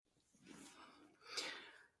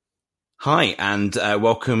Hi, and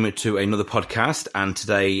welcome to another podcast. And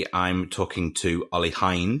today I'm talking to Ollie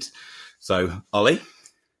Hind. So, Ollie?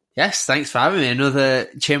 Yes, thanks for having me. Another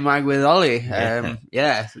Chinwag with Ollie.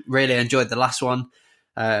 Really enjoyed the last one.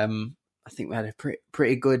 I think we had a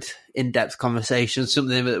pretty good in-depth conversation,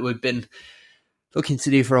 something that we've been looking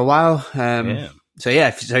to do for a while. So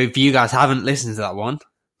if you guys haven't listened to that one,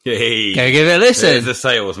 go give it a listen. There's a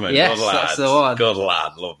salesman. Yes, good lad. That's the one. Good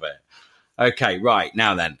lad, love it. Okay, right,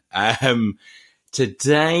 now then.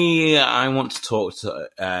 Today I want to talk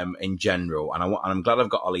to, in general, and I'm glad I've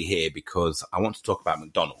got Ollie here because I want to talk about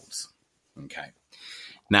McDonald's. Okay.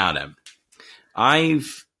 Now then,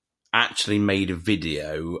 I've actually made a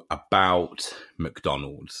video about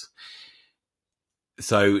McDonald's.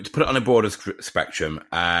 So to put it on a broader spectrum,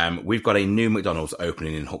 we've got a new McDonald's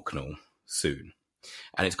opening in Hucknall soon,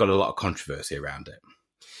 and it's got a lot of controversy around it.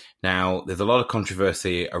 Now, there's a lot of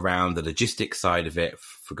controversy around the logistics side of it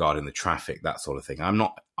regarding the traffic, that sort of thing.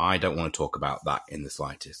 I don't want to talk about that in the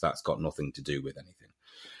slightest. That's got nothing to do with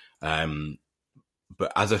anything.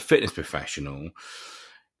 But as a fitness professional,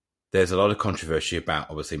 there's a lot of controversy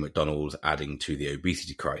about, obviously, McDonald's adding to the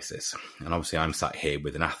obesity crisis. And obviously, I'm sat here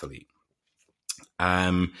with an athlete.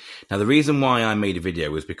 Now, the reason why I made a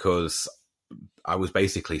video was because I was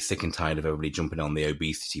basically sick and tired of everybody jumping on the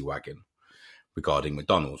obesity wagon regarding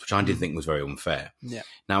McDonald's, which I did think was very unfair. Yeah.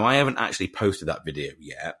 Now, I haven't actually posted that video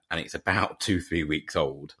yet, and it's about 2-3 weeks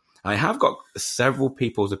old. I have got several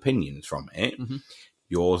people's opinions from it. Mm-hmm.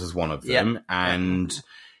 Yours is one of them. Yeah. And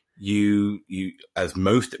you as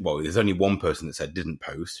most, well, there's only one person that said didn't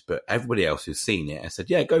post, but everybody else who's seen it has said,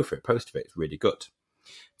 yeah, go for it, post it, it's really good.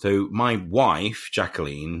 So my wife,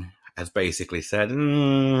 Jacqueline, has basically said,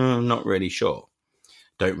 not really sure.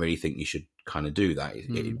 Don't really think you should kind of do that.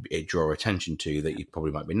 It draw attention to that you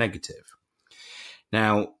probably might be negative.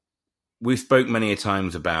 Now, we've spoke many a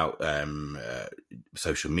times about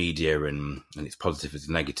social media and its positives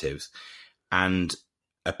and negatives and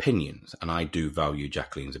opinions, and I do value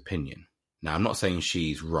Jacqueline's opinion. Now, I'm not saying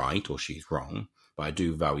she's right or she's wrong, but I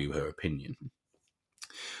do value her opinion.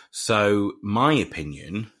 So my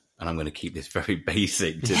opinion, and I'm going to keep this very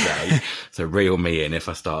basic today, so reel me in if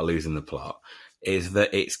I start losing the plot, is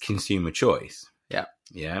that it's consumer choice. Yeah.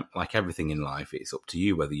 Yeah. Like everything in life, it's up to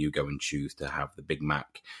you whether you go and choose to have the Big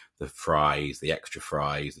Mac, the fries, the extra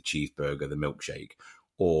fries, the cheeseburger, the milkshake,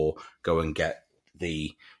 or go and get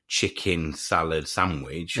the chicken salad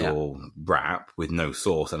sandwich or wrap with no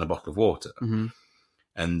sauce and a bottle of water. Mm-hmm.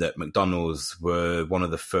 And that McDonald's were one of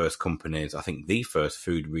the first companies, I think the first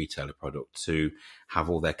food retailer product to have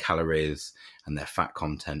all their calories and their fat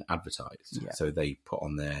content advertised. Yeah. So they put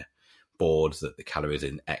on their boards that the calories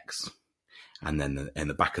in X, and then in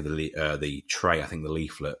the back of the tray, I think the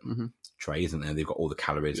leaflet tray, isn't there? They've got all the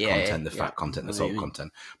calories, content, the fat content, the salt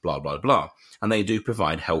content, blah, blah, blah. And they do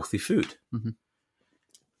provide healthy food. Mm-hmm.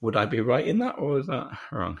 Would I be right in that, or is that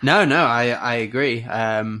wrong? No, I agree.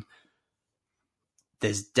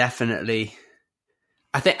 There's definitely,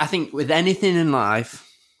 I think with anything in life,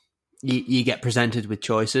 you get presented with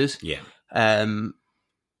choices. Yeah.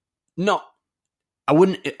 I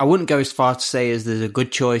wouldn't go as far to say as there's a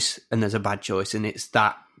good choice and there's a bad choice, and it's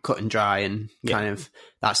that cut and dry and kind of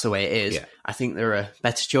that's the way it is. Yeah. I think there are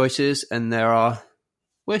better choices and there are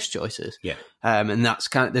worse choices. Yeah. And that's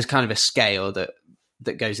there's kind of a scale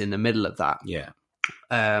that goes in the middle of that. Yeah.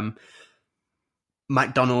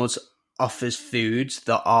 McDonald's offers foods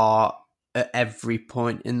that are at every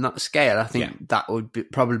point in that scale. I think that would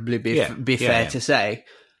probably be fair to say.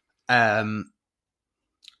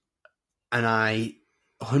 And I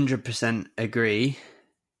 100% agree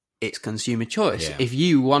it's consumer choice. Yeah. If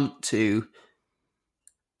you want to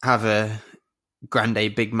have a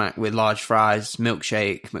grande Big Mac with large fries,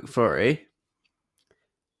 milkshake, McFlurry,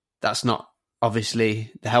 that's not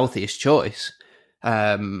obviously the healthiest choice.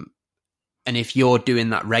 And if you're doing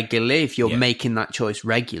that regularly, if you're making that choice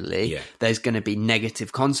regularly, there's going to be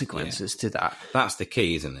negative consequences to that. That's the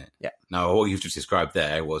key, isn't it? Yeah. Now, what you've just described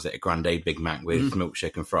there was that a grande Big Mac with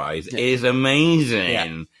milkshake and fries is amazing.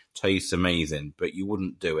 Yeah. Tastes amazing, but you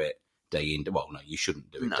wouldn't do it day in. Well, no, you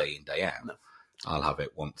shouldn't do it day in, day out. No. I'll have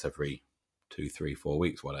it once every 2, 3, 4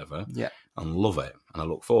 weeks, whatever. Yeah. And love it. And I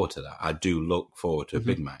look forward to that. I do look forward to a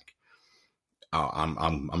Big Mac.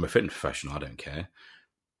 I'm a fitness professional. I don't care.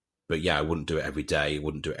 But yeah, I wouldn't do it every day. I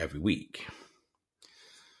wouldn't do it every week.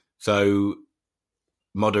 So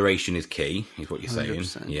moderation is key, is what you're saying.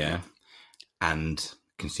 Yeah. And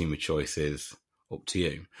consumer choice is up to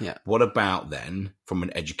you. Yeah. What about then from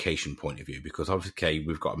an education point of view? Because obviously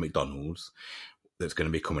we've got a McDonald's that's going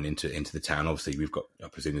to be coming into the town. Obviously we've got, I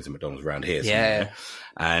presume there's a McDonald's around here somewhere.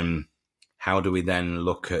 how do we then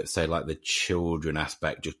look at, say, like the children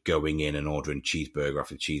aspect, just going in and ordering cheeseburger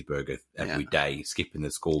after cheeseburger every day, skipping the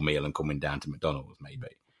school meal and coming down to McDonald's, maybe?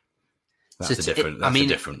 That's a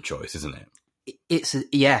different choice, isn't it? It's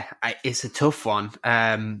a tough one.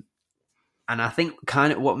 And I think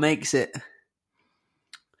kind of what makes it,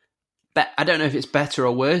 I don't know if it's better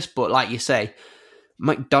or worse, but like you say,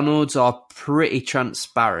 McDonald's are pretty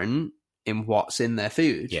transparent in what's in their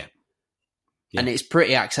food. Yeah. And it's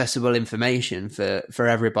pretty accessible information for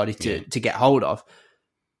everybody to get hold of.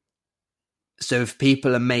 So if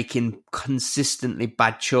people are making consistently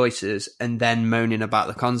bad choices and then moaning about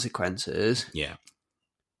the consequences,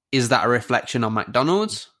 is that a reflection on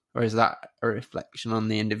McDonald's or is that a reflection on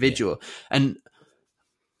the individual? And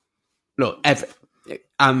look,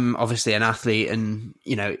 I'm obviously an athlete, and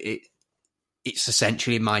it's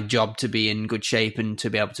essentially my job to be in good shape and to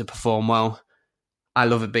be able to perform well. I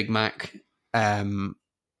love a Big Mac. I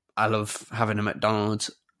love having a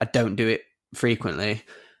McDonald's. I don't do it frequently.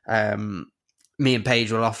 Me and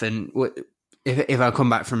Paige will often, if I come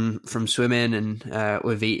back from swimming and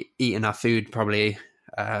we've eaten our food, probably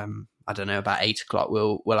I don't know, about 8 o'clock,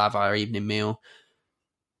 we'll have our evening meal.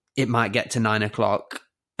 It might get to 9 o'clock,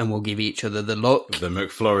 and we'll give each other the look, the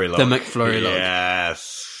McFlurry look,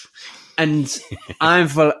 Yes, and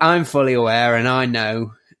I'm fully aware, and I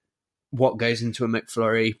know what goes into a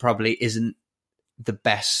McFlurry probably isn't the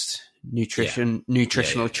best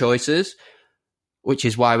nutritional choices, which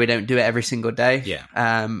is why we don't do it every single day.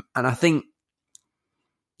 And I think,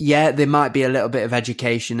 there might be a little bit of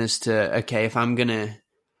education as to, okay, if I'm gonna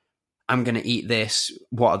eat this,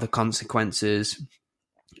 what are the consequences?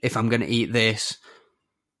 If I'm gonna eat this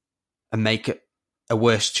and make a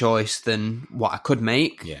worse choice than what I could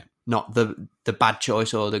make, not the bad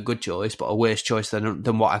choice or the good choice, but a worse choice than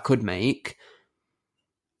what I could make,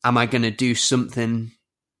 am I going to do something,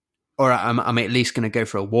 or am I at least going to go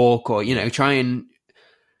for a walk, or try and,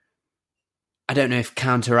 I don't know if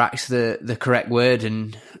counteracts the correct word,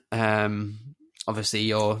 and obviously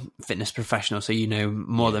you're a fitness professional, so you know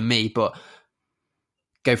more than me, but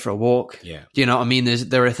go for a walk. Do you know what I mean?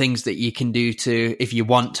 There are things that you can do to, if you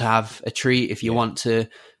want to have a treat, if you want to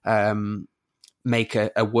make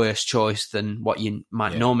a worse choice than what you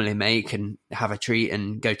might normally make, and have a treat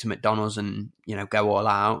and go to McDonald's and go all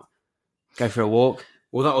out, go for a walk.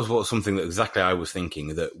 Well, that was something that exactly I was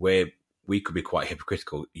thinking, that we could be quite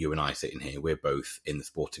hypocritical, you and I sitting here. We're both in the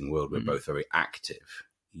sporting world, we're both very active.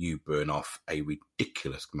 You burn off a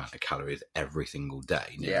ridiculous amount of calories every single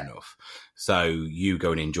day, near enough. So you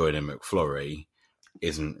go and enjoy a McFlurry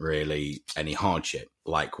isn't really any hardship.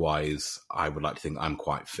 Likewise, I would like to think I'm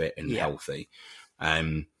quite fit and healthy.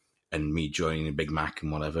 And me joining a Big Mac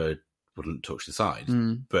and whatever wouldn't touch the side.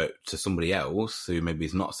 But to somebody else who maybe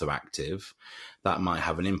is not so active, that might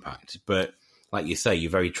have an impact. But like you say, you're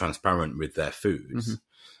very transparent with their foods.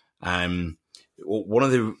 One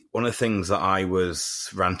of the things that I was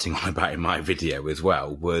ranting on about in my video as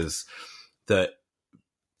well was that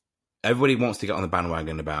everybody wants to get on the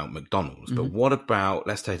bandwagon about McDonald's, but what about,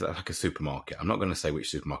 let's take like a supermarket. I'm not going to say which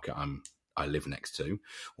supermarket I live next to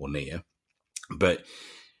or near, but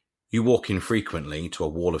you walk in frequently to a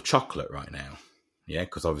wall of chocolate right now. Yeah,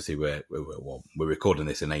 because obviously we're recording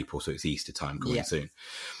this in April, so it's Easter time coming soon.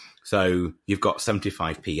 So you've got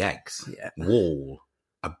 75p eggs.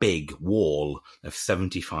 A big wall of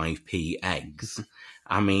 75p eggs.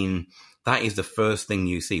 I mean, that is the first thing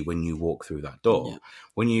you see when you walk through that door.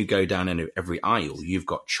 When you go down in every aisle, you've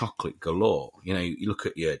got chocolate galore. You look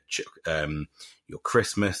at your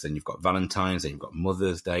Christmas, then you've got Valentine's, then you've got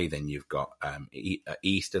Mother's Day, then you've got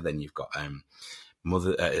Easter, then you've got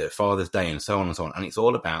Father's Day, and so on and so on. And it's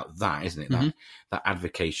all about that, isn't it? That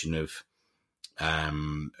advocation of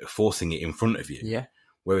forcing it in front of you.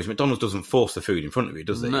 Whereas McDonald's doesn't force the food in front of you,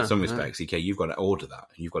 does it? In some respects, okay, you've got to order that,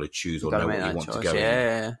 and you've got to choose or know what you want to go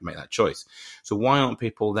in, make that choice. So why aren't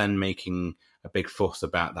people then making a big fuss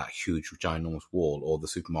about that huge ginormous wall, or the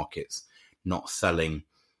supermarkets not selling,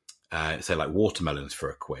 say, like watermelons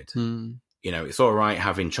for £1? It's all right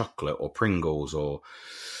having chocolate or Pringles or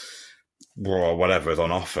whatever is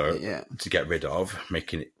on offer to get rid of,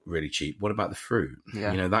 making it really cheap. What about the fruit?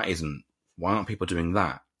 That isn't. Why aren't people doing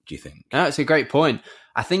that, do you think? That's a great point.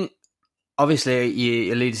 I think, obviously,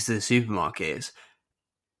 you alluded to the supermarkets.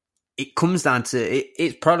 It comes down to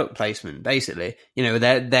it's product placement, basically.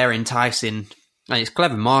 They're enticing, and it's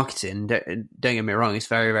clever marketing. Don't get me wrong; it's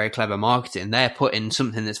very, very clever marketing. They're putting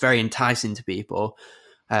something that's very enticing to people.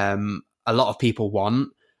 A lot of people want.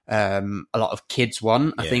 A lot of kids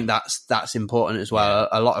want. I think that's important as well.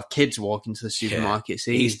 A lot of kids walk into the supermarket,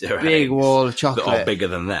 see Easter big eggs wall of chocolate that are bigger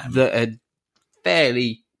than them, that are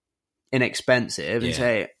fairly inexpensive and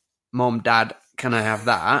say, Mom, Dad, can I have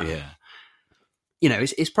that? Yeah. You know,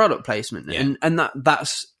 it's product placement. And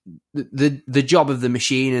that's the job of the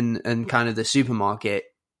machine and kind of the supermarket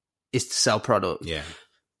is to sell product. Yeah.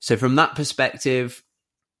 So from that perspective,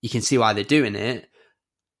 you can see why they're doing it.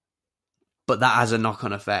 But that has a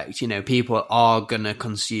knock-on effect. You know, people are going to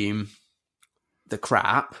consume the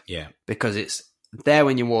crap because it's there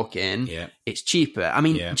when you walk in. Yeah. It's cheaper. I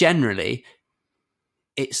mean, generally,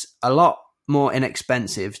 it's a lot more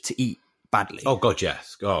inexpensive to eat badly. Oh, God,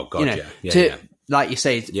 yes. Oh, God, you know, like you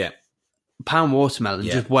say, pound watermelon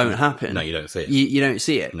just won't happen. No, you don't see it. You don't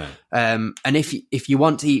see it. No. And if you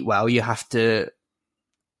want to eat well, you have to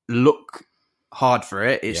look hard for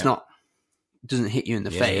it. It's not, doesn't hit you in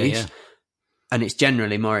the face. And it's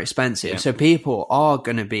generally more expensive. So people are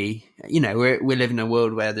going to be, you know, we live in a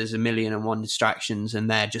world where there's 1,000,001 distractions and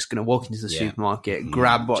they're just going to walk into the supermarket,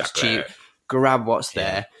 grab what's cheap, grab what's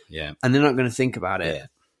there. Yeah. And they're not going to think about it. Yeah.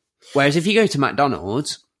 Whereas if you go to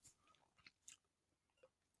McDonald's,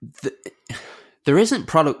 there isn't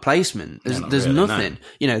product placement. There's really, nothing. No.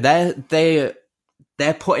 You know,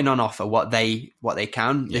 they're putting on offer what they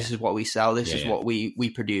can. Yeah. This is what we sell. This is what we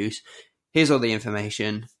produce. Here's all the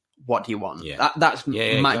information. What do you want? Yeah. That's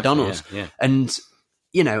McDonald's. Exactly. Yeah. And,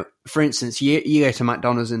 you know, for instance, you go to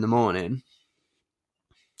McDonald's in the morning,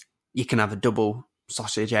 you can have a double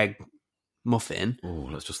sausage egg muffin. Oh,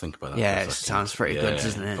 let's just think about that. Yeah, it sounds pretty good,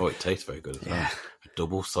 doesn't it? Oh, it tastes very good as well. A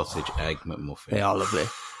double sausage egg McMuffin. They are lovely.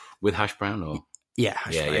 With hash brown or? Yeah,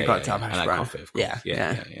 hash brown. You've got to have hash brown. Coffee, of course.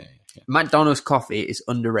 Yeah. McDonald's coffee is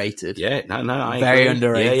underrated. Yeah, no, I very agree.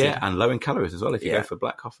 underrated. Yeah, and low in calories as well if you go for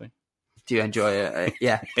black coffee. Do you enjoy it?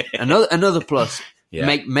 Yeah. Another plus.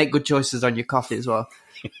 Make good choices on your coffee as well.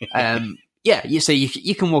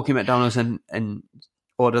 You can walk in McDonald's and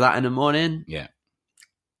order that in the morning. Yeah.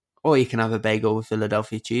 Or you can have a bagel with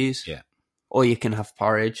Philadelphia cheese. Yeah. Or you can have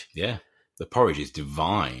porridge. Yeah. The porridge is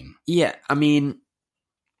divine. Yeah, I mean,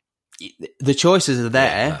 the choices are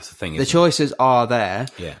there. That's the thing. The choices are there.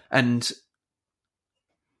 Yeah. And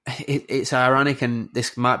it's ironic, and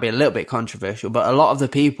this might be a little bit controversial, but a lot of the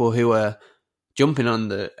people who are jumping on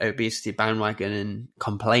the obesity bandwagon and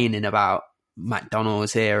complaining about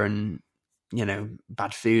McDonald's here and, you know,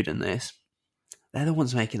 bad food and this, they're the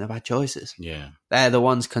ones making the bad choices. Yeah. They're the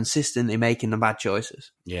ones consistently making the bad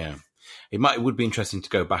choices. Yeah. It would be interesting to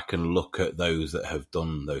go back and look at those that have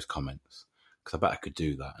done those comments, because I bet I could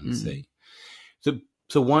do that and see.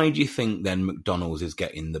 So why do you think then McDonald's is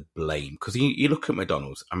getting the blame? Because you look at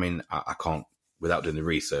McDonald's, I mean, I can't, without doing the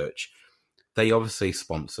research, they obviously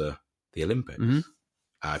sponsor the Olympics. Mm-hmm.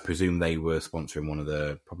 I presume they were sponsoring one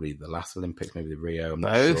of probably the last Olympics, maybe the Rio. I'm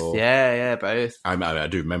not sure. Yeah, both. I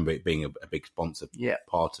do remember it being a big sponsor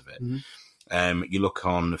part of it. Mm-hmm. You look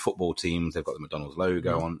on football teams, they've got the McDonald's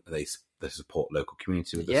logo on. They support local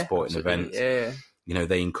community with the sporting events. Yeah. You know,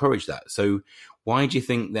 they encourage that. So why do you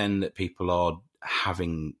think then that people are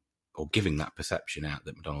having or giving that perception out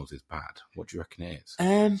that McDonald's is bad? What do you reckon it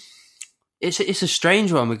is? It's a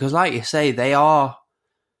strange one, because like you say, they are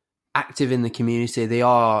active in the community. They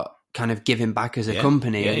are kind of giving back as a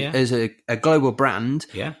company, as a global brand.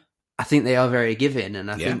 Yeah. I think they are very giving,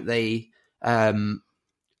 and I think they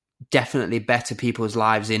definitely better people's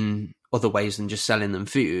lives in other ways than just selling them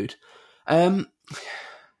food. I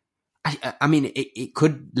mean, it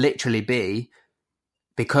could literally be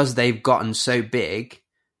because they've gotten so big,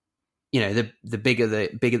 you know, the bigger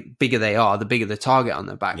they are, the bigger the target on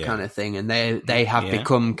their back kind of thing. And they have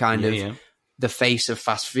become kind of the face of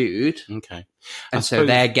fast food. Okay. And so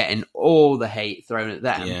they're getting all the hate thrown at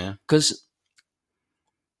them. Yeah. Because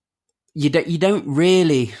you don't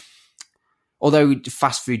really, although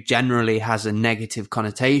fast food generally has a negative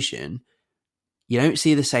connotation, you don't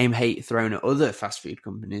see the same hate thrown at other fast food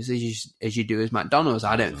companies as you do as McDonald's,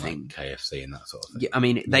 I don't think. KFC and that sort of thing. Yeah, I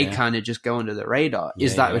mean, they kind of just go under the radar.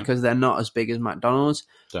 Is that because they're not as big as McDonald's?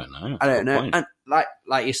 Don't know. I don't know. Point. And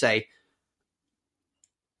like you say,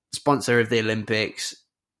 sponsor of the Olympics,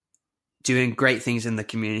 doing great things in the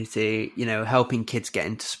community, you know, helping kids get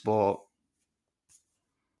into sport.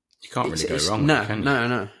 You can't really go wrong with it, can you?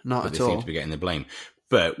 No, not but at all. They seem to be getting the blame.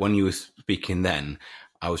 But when you were speaking then,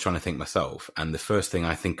 I was trying to think myself, and the first thing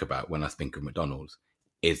I think about when I think of McDonald's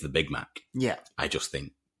is the Big Mac. Yeah. I just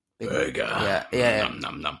think burger. Yeah.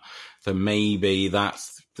 Nom. So maybe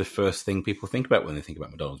that's the first thing people think about when they think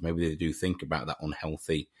about McDonald's. Maybe they do think about that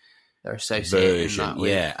unhealthy version.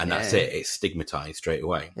 That's it. It's stigmatized straight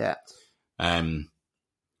away. Yeah.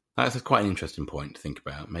 That's quite an interesting point to think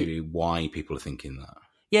about. Maybe why people are thinking that.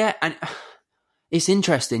 Yeah, and it's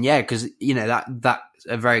interesting, because, you know, that's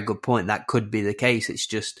a very good point. That could be the case. It's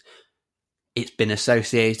just it's been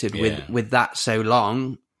associated with that so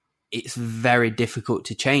long, it's very difficult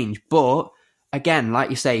to change. But again, like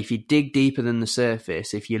you say, if you dig deeper than the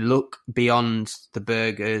surface, if you look beyond the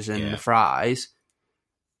burgers and the fries,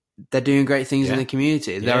 they're doing great things in the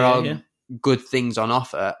community. There are good things on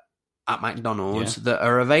offer at McDonald's that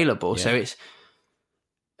are available. So it's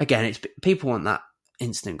people want that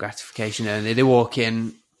instant gratification only. They walk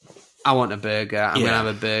in, I want a burger, I'm going to have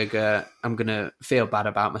a burger, I'm going to feel bad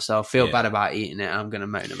about myself, feel bad about eating it, I'm going to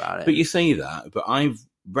moan about it. But you say that, but I've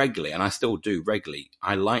regularly, and I still do regularly,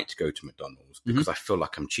 I like to go to McDonald's because I feel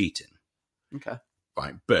like I'm cheating. Okay.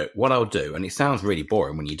 Right. But what I'll do, and it sounds really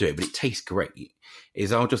boring when you do it, but it tastes great,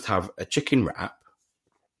 is I'll just have a chicken wrap,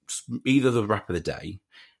 either the wrap of the day,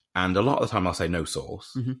 and a lot of the time I'll say no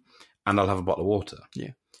sauce, and I'll have a bottle of water.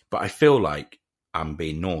 Yeah. But I feel like I'm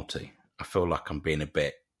being naughty. I feel like I'm being a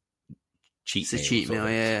bit cheat meal. It's a cheat meal,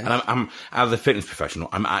 yeah. And I'm as a fitness professional,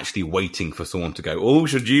 I'm actually waiting for someone to go, oh,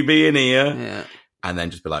 should you be in here? Yeah. And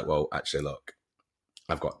then just be like, well, actually, look,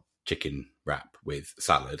 I've got chicken wrap with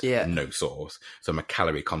salad and no sauce. So my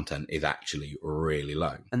calorie content is actually really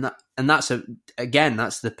low. And that's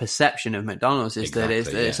the perception of McDonald's is that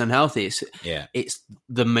it's unhealthy. It's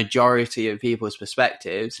the majority of people's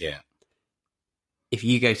perspectives. Yeah. If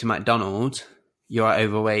you go to McDonald's, you are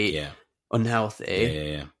overweight,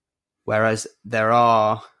 unhealthy. Yeah. Whereas there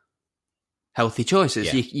are healthy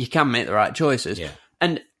choices. Yeah. You can make the right choices. Yeah.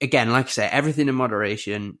 And again, like I say, everything in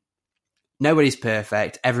moderation. Nobody's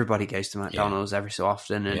perfect. Everybody goes to McDonald's every so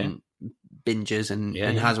often and binges and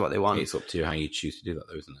has what they want. It's up to you how you choose to do that,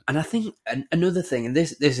 though, isn't it? And I think another thing, and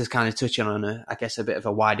this is kind of touching on a bit of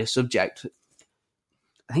a wider subject.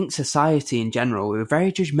 I think society in general, we're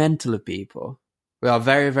very judgmental of people. We are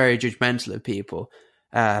very, very judgmental of people.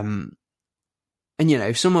 And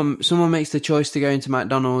if someone makes the choice to go into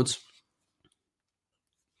McDonald's,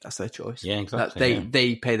 that's their choice. Yeah, exactly.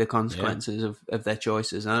 They pay the consequences of their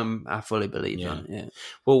choices. I fully believe that. Yeah.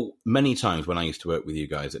 Well, many times when I used to work with you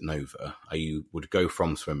guys at Nova, I would go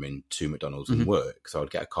from swimming to McDonald's and work. So I'd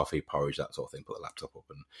get a coffee, porridge, that sort of thing, put the laptop up,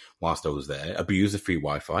 and whilst I was there, abuse the free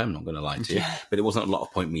Wi-Fi. I'm not going to lie to you, but it wasn't a lot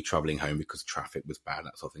of point me travelling home because traffic was bad,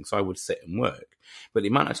 that sort of thing. So I would sit and work. But the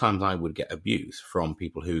amount of times I would get abuse from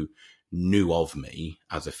people who knew of me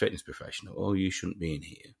as a fitness professional, oh, you shouldn't be in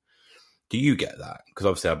here. Do you get that? Because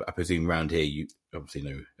obviously, I presume around here, you obviously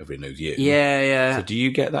know everybody knows you. Yeah. So do you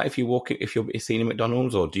get that if you're seen in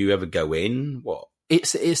McDonald's, or do you ever go in? What?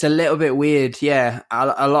 It's a little bit weird. Yeah,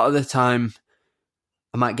 a lot of the time,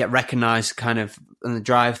 I might get recognised kind of in the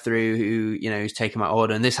drive-through who's taking my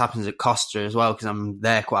order, and this happens at Costa as well because I'm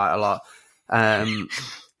there quite a lot.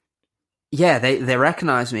 They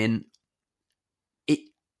recognise me, and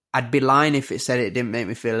I'd be lying if it said it didn't make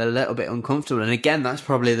me feel a little bit uncomfortable. And again, that's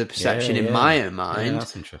probably the perception in my own mind. Yeah,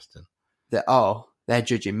 that's interesting. That, they're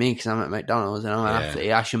judging me because I'm at McDonald's and I'm an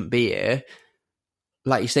athlete. I shouldn't be here.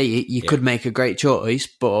 Like you say, you could make a great choice,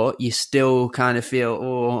 but you still kind of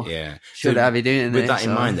feel, should I be doing this? With that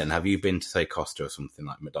in mind then, have you been to, say, Costa or something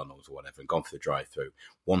like McDonald's or whatever and gone for the drive-through,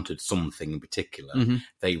 wanted something in particular,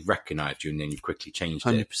 they recognised you and then you've quickly changed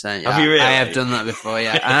 100%, it? 100%. Have you really? I have done that before,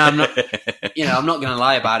 yeah. And I'm not, I'm not going to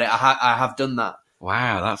lie about it. I have done that.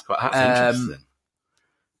 Wow, that's interesting.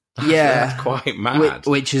 That's quite mad.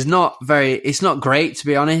 Which is it's not great, to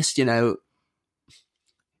be honest,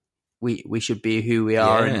 We should be who we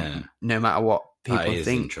are, and no matter what people think. That is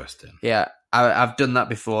interesting. Yeah, I've done that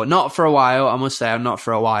before. Not for a while, I must say. I'm not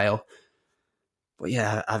for a while, but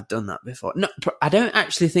yeah, I've done that before. No, I don't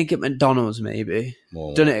actually think at McDonald's. Maybe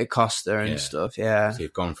done it at Costa and stuff. Yeah, so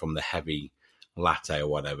you've gone from the heavy latte or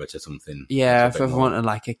whatever to something. Yeah, if I've wanted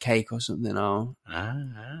like a cake or something.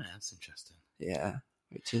 That's interesting. Yeah.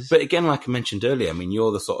 But again, like I mentioned earlier, I mean,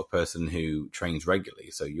 you're the sort of person who trains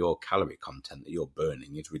regularly, so your calorie content that you're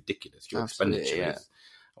burning is ridiculous. Your expenditure is,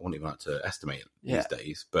 I wouldn't even like to estimate it these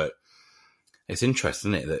days, but it's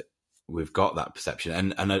interesting, isn't it, that we've got that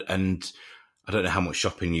perception. And I don't know how much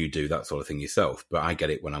shopping you do, that sort of thing yourself, but I get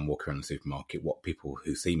it when I'm walking around the supermarket, what people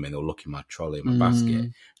who see me, they'll look in my trolley, in my basket,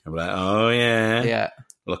 and be like, oh yeah,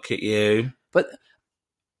 look at you.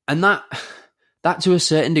 And that to a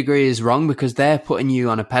certain degree is wrong because they're putting you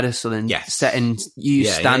on a pedestal and setting you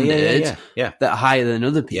standards that are higher than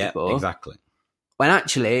other people. Yeah, exactly. When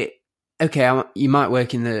actually, you might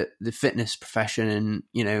work in the fitness profession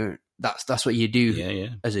and, that's what you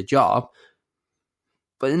do as a job,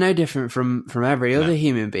 but they're no different from every other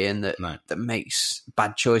human being that makes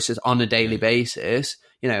bad choices on a daily basis.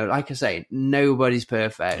 Like I say, nobody's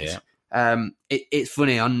perfect. Yeah. It's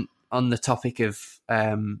funny on the topic of,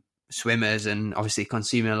 swimmers and obviously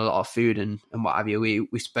consuming a lot of food and what have you.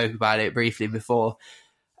 We spoke about it briefly before.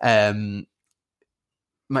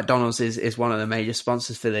 McDonald's is one of the major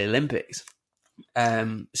sponsors for the Olympics.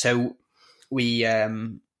 So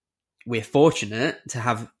we're fortunate to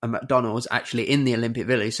have a McDonald's actually in the Olympic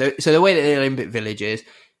Village. So the way that the Olympic Village is,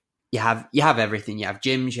 you have everything. You have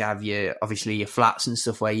gyms, you have your flats and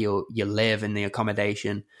stuff where you live and the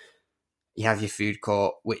accommodation. You have your food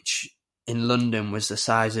court, which in London was the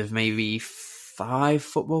size of maybe 5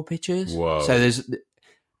 football pitches. Whoa. So there's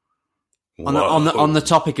on the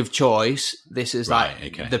topic of choice, this is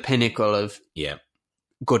the pinnacle of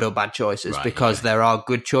good or bad choices, because there are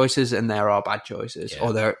good choices and there are bad choices,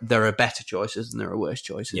 or there are better choices and there are worse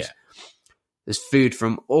choices. Yeah. There's food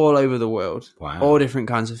from all over the world, all different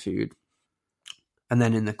kinds of food. And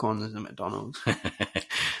then in the corner there's a McDonald's.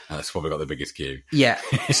 That's probably got the biggest queue. Yeah.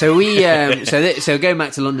 So we so going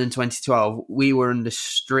back to London 2012, we were under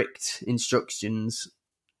strict instructions: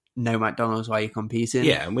 no McDonald's while you're competing.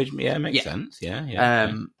 Yeah, which makes sense.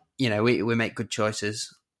 Yeah. We make good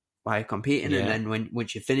choices while you're competing, and then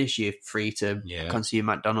once you finish, you're free to consume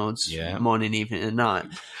McDonald's morning, evening, and night.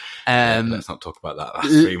 Let's not talk about that.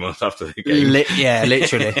 That's 3 months after the game.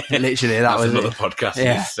 Literally, that was another podcast in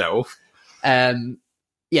itself.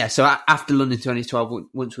 So after London 2012,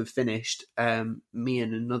 once we've finished, me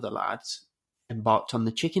and another lad embarked on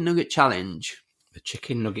the Chicken Nugget Challenge. The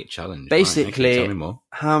Chicken Nugget Challenge. Basically, tell me more.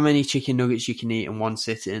 How many chicken nuggets you can eat in one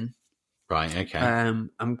sitting. Right, okay.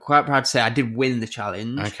 I'm quite proud to say I did win the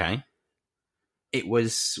challenge. Okay. It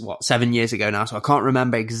was, 7 years ago now, so I can't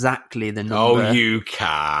remember exactly the number. Oh, you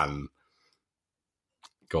can.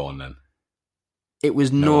 Go on, then. It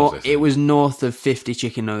was north of 50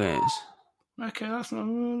 chicken nuggets. Okay, they're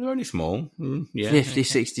only small. 50,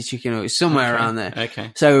 60 chicken nuggets, somewhere around there.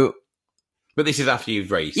 Okay. So... But this is after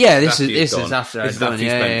you've raced. Yeah, this is after I've done. This is after you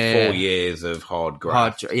spent 4 years of hard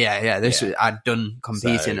graft. I'd done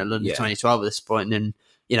competing at London 2012 at this point, and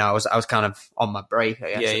I was kind of on my break,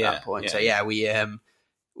 I guess, at that point. Yeah. So we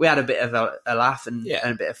had a bit of a laugh and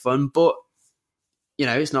a bit of fun, but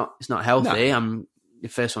it's not healthy. No. I'm the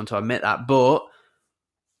first one to admit that, but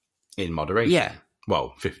in moderation. Yeah.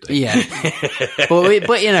 Well, 50. Yeah. but we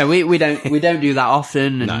don't do that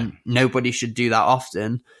often, and nobody should do that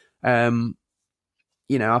often.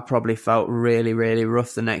 I probably felt really, really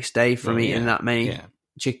rough the next day from eating that many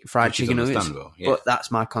fried chicken nuggets. But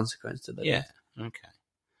that's my consequence to the day. Yeah. Okay.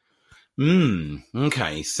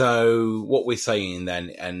 Okay. So what we're saying then,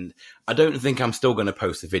 and I don't think I'm still going to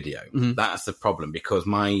post the video. Mm-hmm. That's the problem, because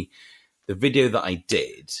the video that I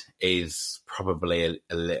did is probably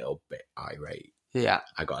a little bit irate. Yeah.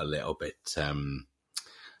 I got a little bit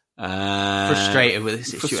frustrated with the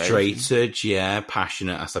situation.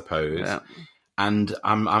 Passionate, I suppose. Yeah. And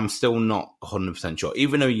I'm still not 100% sure,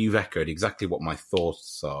 even though you've echoed exactly what my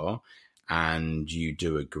thoughts are, and you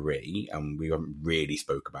do agree, and we haven't really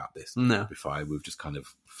spoke about this before. We've just kind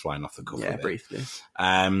of flying off the cuff. Yeah, briefly.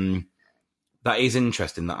 That is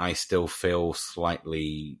interesting that I still feel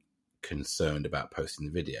slightly concerned about posting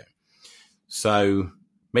the video. So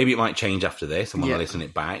maybe it might change after this, and when I listen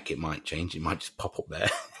it back, it might change. It might just pop up there.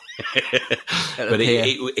 But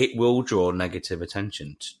it will draw negative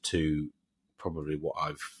attention to probably what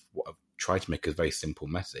I've tried to make a very simple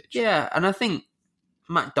message. Yeah, and I think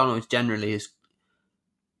McDonald's generally is,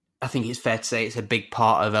 I think it's fair to say it's a big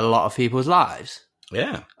part of a lot of people's lives.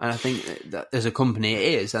 Yeah. And I think that as a company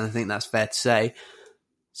it is, and I think that's fair to say.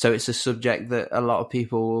 So it's a subject that a lot of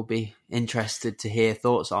people will be interested to hear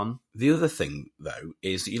thoughts on. The other thing, though,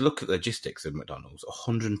 is you look at the logistics of McDonald's,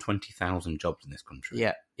 120,000 jobs in this country.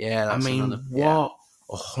 Yeah. That's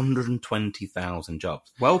 120,000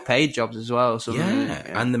 jobs. Well-paid jobs as well.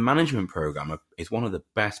 And the management program is one of the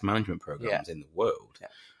best management programs in the world. Yeah.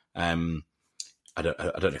 I don't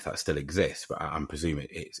know if that still exists, but I'm presuming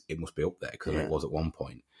it must be up there, because it was at one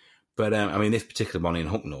point. But, this particular one in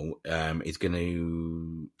Hucknall is going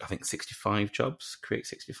to, I think, create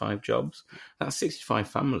 65 jobs. That's 65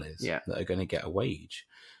 families that are going to get a wage.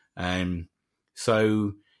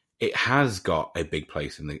 So it has got a big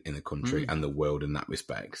place in the country and the world in that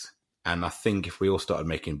respect. And I think if we all started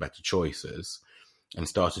making better choices and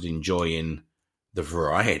started enjoying the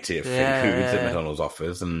variety of foods that McDonald's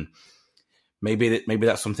offers, and maybe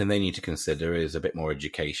that's something they need to consider, is a bit more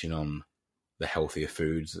education on the healthier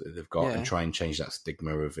foods that they've got, and try and change that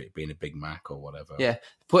stigma of it being a Big Mac or whatever. Yeah,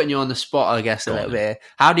 putting you on the spot, I guess, a little bit.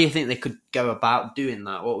 How do you think they could go about doing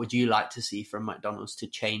that? What would you like to see from McDonald's to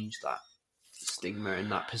change that stigma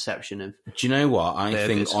and that perception of... Do you know what? I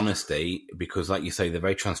think honesty, because like you say, they're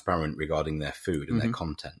very transparent regarding their food and their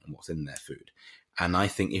content and what's in their food. And I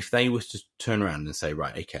think if they was to turn around and say,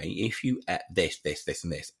 right, okay, if you ate this, this, this,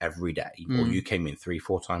 and this every day, or you came in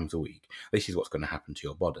 3-4 times a week, this is what's going to happen to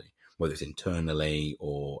your body. whether it's internally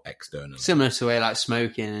or externally. Similar to the way like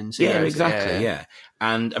smoking and cigarettes. Yeah, exactly, yeah.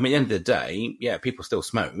 And I mean, at the end of the day, yeah, people still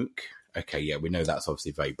smoke. Okay, yeah, we know that's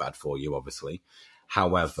obviously very bad for you, obviously.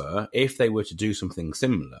 However, if they were to do something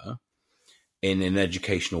similar in an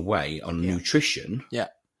educational way on nutrition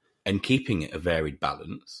and keeping it a varied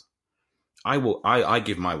balance, I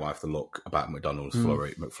give my wife the look about McDonald's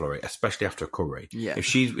McFlurry, especially after a curry. Yeah.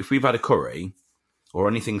 If we've had a curry or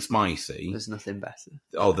anything spicy, there's nothing better.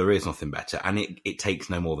 Oh, there is nothing better. And it takes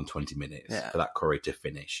no more than 20 minutes for that curry to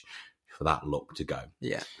finish, for that look to go.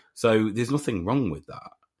 Yeah. So there's nothing wrong with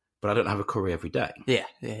that. But I don't have a curry every day. Yeah.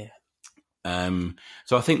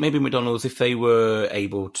 So I think maybe McDonald's, if they were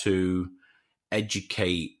able to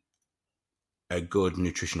educate a good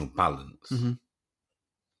nutritional balance, you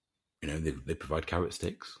know, they provide carrot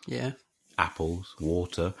sticks. Yeah. Apples,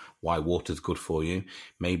 water, why water's good for you.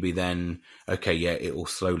 Maybe then, okay, yeah, it will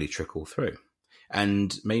slowly trickle through.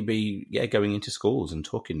 And maybe, going into schools and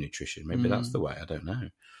talking nutrition. Maybe that's the way. I don't know.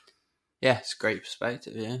 Yeah, it's a great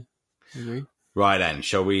perspective, yeah. I agree. Right then,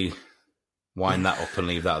 shall we wind that up and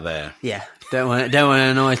leave that there? Yeah, don't want to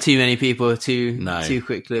annoy too many people too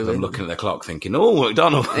quickly. I'm looking at the clock thinking, oh,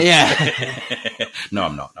 McDonald's. Yeah. No,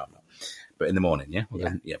 I'm not. But in the morning, yeah?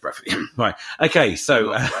 Well, yeah, breakfast. Right. Okay,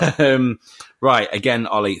 so, right, again,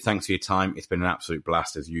 Ollie, thanks for your time. It's been an absolute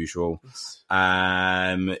blast as usual.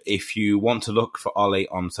 If you want to look for Ollie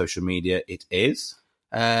on social media, it is...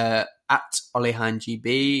 at Ollie Hind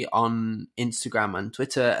GB on Instagram and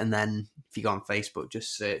Twitter, and then if you go on Facebook,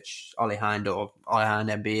 just search Ollie Hind or Ollie Hind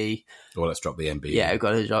MBE. Well, let's drop the MBE. Yeah, we've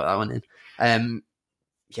got to drop that one in.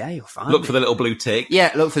 You'll find Look for the little blue tick.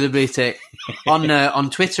 Yeah, look for the blue tick on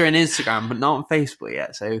Twitter and Instagram, but not on Facebook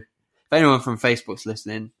yet. So if anyone from Facebook's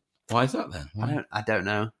listening, why is that then? Why? I don't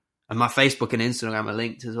know. And my Facebook and Instagram are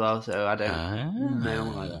linked as well, so I don't know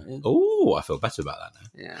why that is. Oh, I feel better about that now.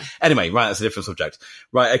 Yeah. Anyway, right, that's a different subject.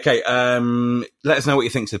 Right, okay. Let us know what you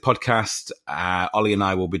think to the podcast. Ollie and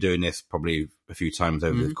I will be doing this probably a few times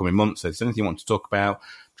over the coming months. So if there's anything you want to talk about,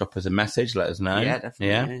 drop us a message, let us know. Yeah,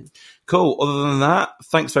 definitely. Yeah. Cool. Other than that,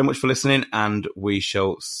 thanks very much for listening, and we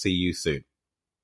shall see you soon.